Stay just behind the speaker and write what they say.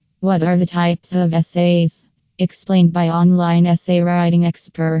What are the types of essays? Explained by online essay writing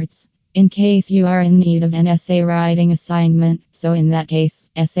experts. In case you are in need of an essay writing assignment, so in that case,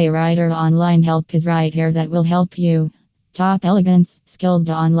 Essay Writer Online Help is right here that will help you. Top elegance, skilled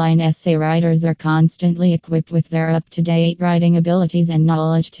online essay writers are constantly equipped with their up-to-date writing abilities and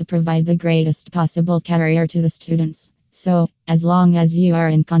knowledge to provide the greatest possible career to the students. So, as long as you are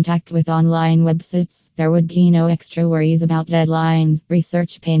in contact with online websites, there would be no extra worries about deadlines,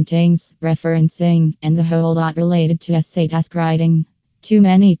 research paintings, referencing, and the whole lot related to essay task writing. Too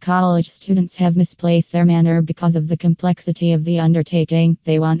many college students have misplaced their manner because of the complexity of the undertaking.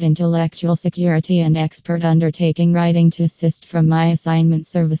 They want intellectual security and expert undertaking writing to assist from My Assignment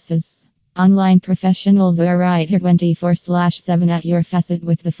Services. Online professionals are right here 24/7 at your facet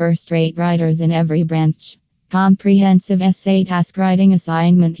with the first-rate writers in every branch. Comprehensive essay task writing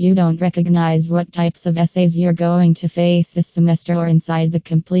assignment. You don't recognize what types of essays you're going to face this semester or inside the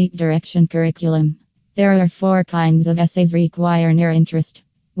complete direction curriculum. There are 4 kinds of essays requiring your interest.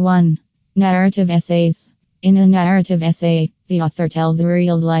 1. Narrative essays. In a narrative essay, the author tells a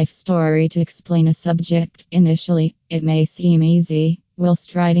real-life story to explain a subject. Initially, it may seem easy.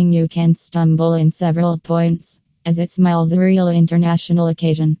 Whilst writing, you can stumble in several points. As it smells a real international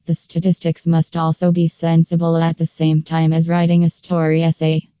occasion, the statistics must also be sensible at the same time as writing a story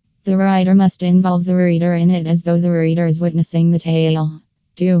essay. The writer must involve the reader in it as though the reader is witnessing the tale.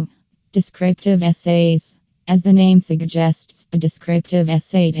 2. Descriptive essays. As the name suggests, a descriptive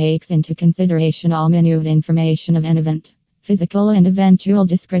essay takes into consideration all minute information of an event. Physical and eventual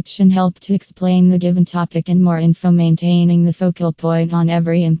description help to explain the given topic and more info, maintaining the focal point on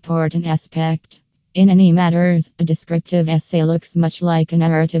every important aspect. In any matters, a descriptive essay looks much like a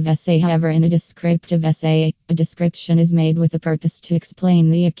narrative essay. However, in a descriptive essay, a description is made with the purpose to explain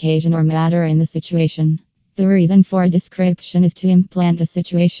the occasion or matter in the situation. The reason for a description is to implant a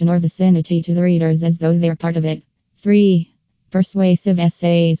situation or vicinity to the readers as though they're part of it. 3. Persuasive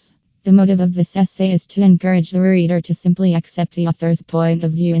essays. The motive of this essay is to encourage the reader to simply accept the author's point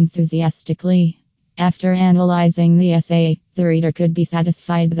of view enthusiastically. After analyzing the essay, the reader could be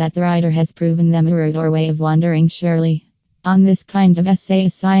satisfied that the writer has proven them a route or way of wandering surely. On this kind of essay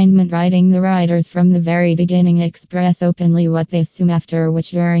assignment writing, the writers from the very beginning express openly what they assume, after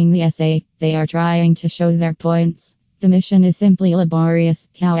which during the essay, they are trying to show their points. The mission is simply laborious,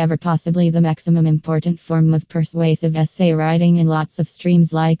 however possibly the maximum important form of persuasive essay writing in lots of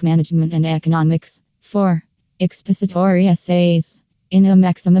streams like management and economics. 4. Expository essays. In a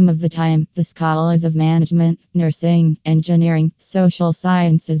maximum of the time, the scholars of management, nursing, engineering, social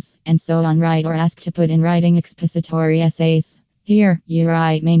sciences, and so on write or ask to put in writing expository essays. Here, you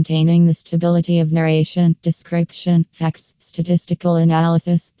write maintaining the stability of narration, description, facts, statistical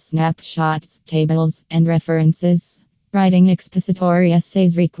analysis, snapshots, tables, and references. Writing expository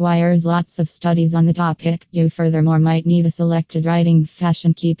essays requires lots of studies on the topic. You furthermore might need a selected writing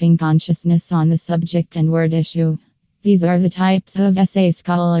fashion, keeping consciousness on the subject and word issue. These are the types of essays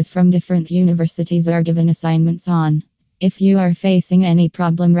scholars from different universities are given assignments on. If you are facing any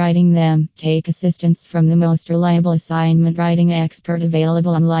problem writing them, take assistance from the most reliable assignment writing expert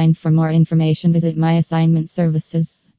available online. For more information, visit My Assignment Services.